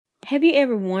Have you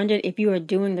ever wondered if you are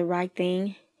doing the right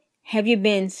thing? Have you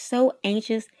been so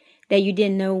anxious that you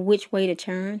didn't know which way to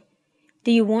turn?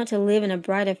 Do you want to live in a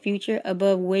brighter future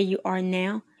above where you are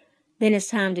now? Then it's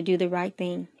time to do the right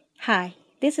thing. Hi,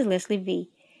 this is Leslie V,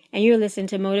 and you're listening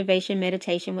to Motivation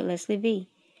Meditation with Leslie V.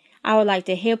 I would like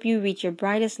to help you reach your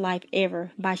brightest life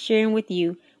ever by sharing with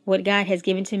you what God has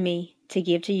given to me to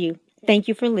give to you. Thank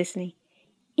you for listening.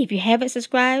 If you haven't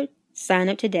subscribed, sign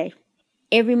up today.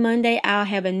 Every Monday, I'll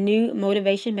have a new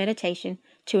motivation meditation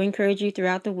to encourage you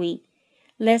throughout the week.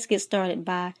 Let's get started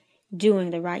by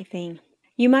doing the right thing.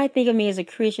 You might think of me as a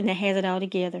Christian that has it all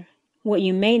together. What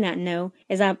you may not know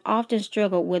is I've often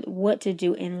struggled with what to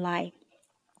do in life.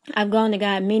 I've gone to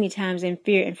God many times in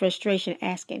fear and frustration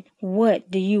asking, what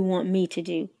do you want me to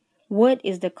do? What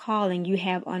is the calling you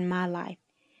have on my life?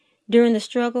 During the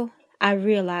struggle, I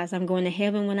realized I'm going to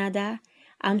heaven when I die.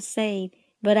 I'm saved,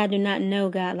 but I do not know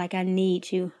God like I need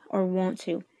to or want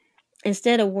to.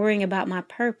 Instead of worrying about my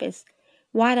purpose,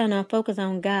 why don't I focus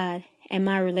on God and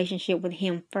my relationship with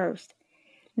Him first?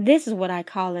 This is what I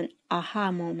call an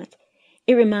aha moment.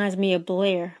 It reminds me of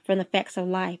Blair from The Facts of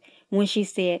Life when she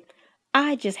said,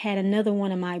 I just had another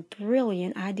one of my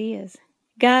brilliant ideas.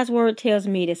 God's word tells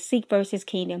me to seek first His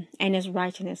kingdom and His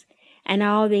righteousness, and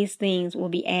all these things will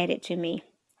be added to me.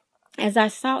 As I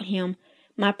sought Him,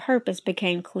 my purpose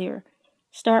became clearer.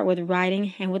 Start with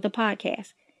writing and with the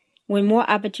podcast. When more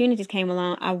opportunities came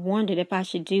along, I wondered if I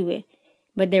should do it,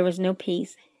 but there was no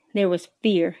peace. There was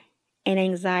fear and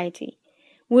anxiety.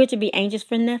 We're to be anxious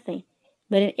for nothing,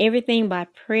 but in everything by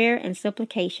prayer and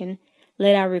supplication,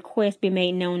 let our requests be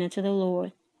made known unto the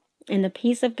Lord. And the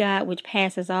peace of God, which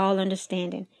passes all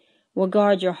understanding, will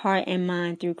guard your heart and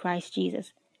mind through Christ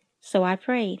Jesus. So I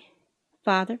prayed,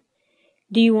 Father,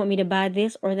 do you want me to buy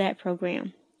this or that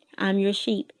program? I'm your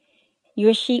sheep.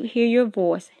 Your sheep hear your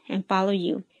voice and follow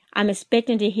you. I'm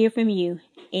expecting to hear from you.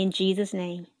 In Jesus'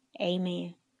 name,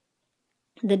 amen.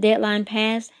 The deadline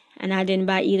passed, and I didn't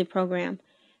buy either program.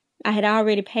 I had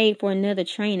already paid for another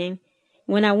training.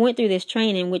 When I went through this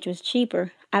training, which was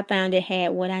cheaper, I found it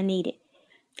had what I needed.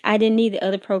 I didn't need the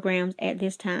other programs at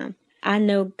this time. I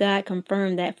know God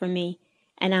confirmed that for me,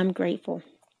 and I'm grateful.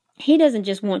 He doesn't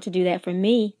just want to do that for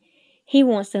me. He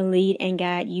wants to lead and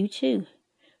guide you too.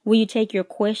 Will you take your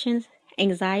questions,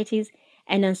 anxieties,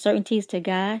 and uncertainties to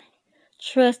God?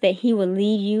 Trust that He will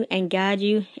lead you and guide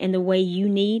you in the way you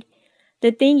need.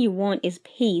 The thing you want is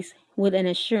peace with an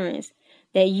assurance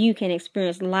that you can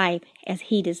experience life as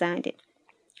He designed it.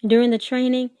 During the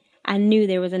training, I knew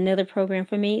there was another program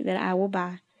for me that I will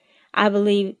buy. I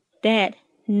believe that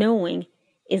knowing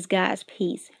is God's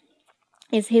peace.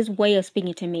 It's His way of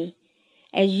speaking to me.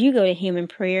 As you go to Him in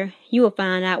prayer, you will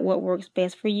find out what works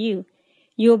best for you.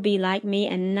 You'll be like me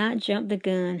and not jump the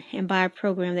gun and buy a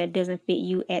program that doesn't fit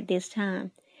you at this time.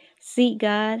 Seek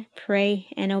God, pray,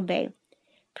 and obey.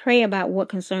 Pray about what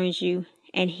concerns you,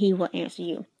 and He will answer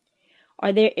you.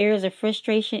 Are there areas of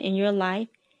frustration in your life?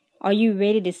 Are you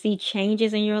ready to see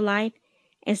changes in your life?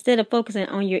 Instead of focusing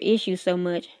on your issues so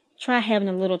much, try having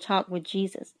a little talk with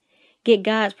Jesus. Get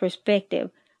God's perspective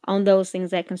on those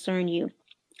things that concern you.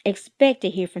 Expect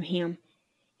to hear from Him.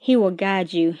 He will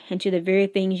guide you into the very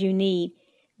things you need.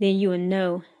 Then you will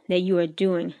know that you are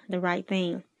doing the right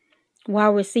thing.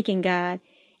 While we're seeking God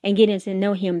and getting to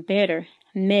know Him better,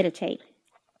 meditate.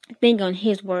 Think on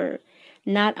His word,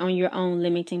 not on your own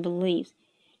limiting beliefs.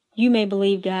 You may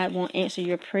believe God won't answer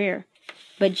your prayer,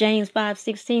 but James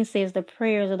 5:16 says the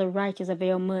prayers of the righteous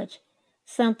avail much.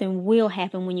 Something will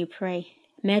happen when you pray.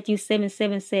 Matthew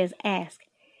 7:7 says, ask,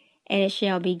 and it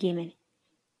shall be given.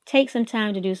 Take some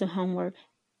time to do some homework.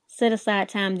 Set aside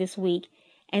time this week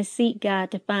and seek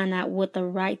God to find out what the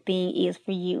right thing is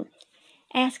for you.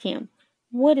 Ask Him,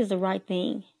 what is the right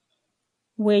thing?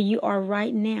 Where you are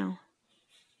right now.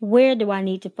 Where do I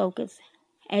need to focus?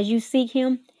 As you seek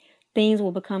Him, things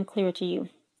will become clearer to you.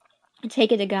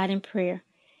 Take it to God in prayer.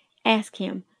 Ask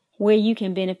Him where you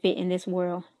can benefit in this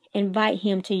world. Invite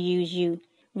Him to use you.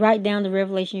 Write down the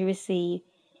revelation you receive.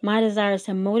 My desire is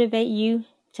to motivate you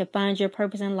to find your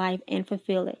purpose in life and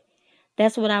fulfill it.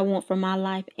 That's what I want for my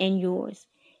life and yours.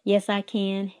 Yes, I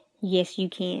can. Yes, you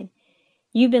can.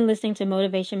 You've been listening to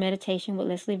Motivation Meditation with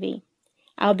Leslie V.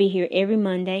 I'll be here every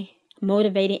Monday,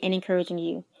 motivating and encouraging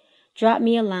you. Drop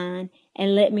me a line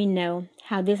and let me know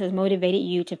how this has motivated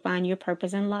you to find your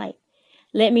purpose in life.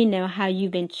 Let me know how you've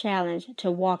been challenged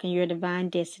to walk in your divine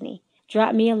destiny.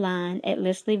 Drop me a line at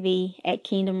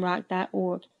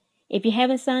lesliev@kingdomrock.org. If you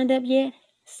haven't signed up yet,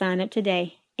 sign up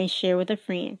today and share with a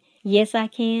friend. Yes, I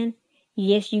can.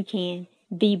 Yes, you can.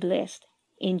 Be blessed.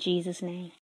 In Jesus'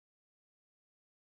 name.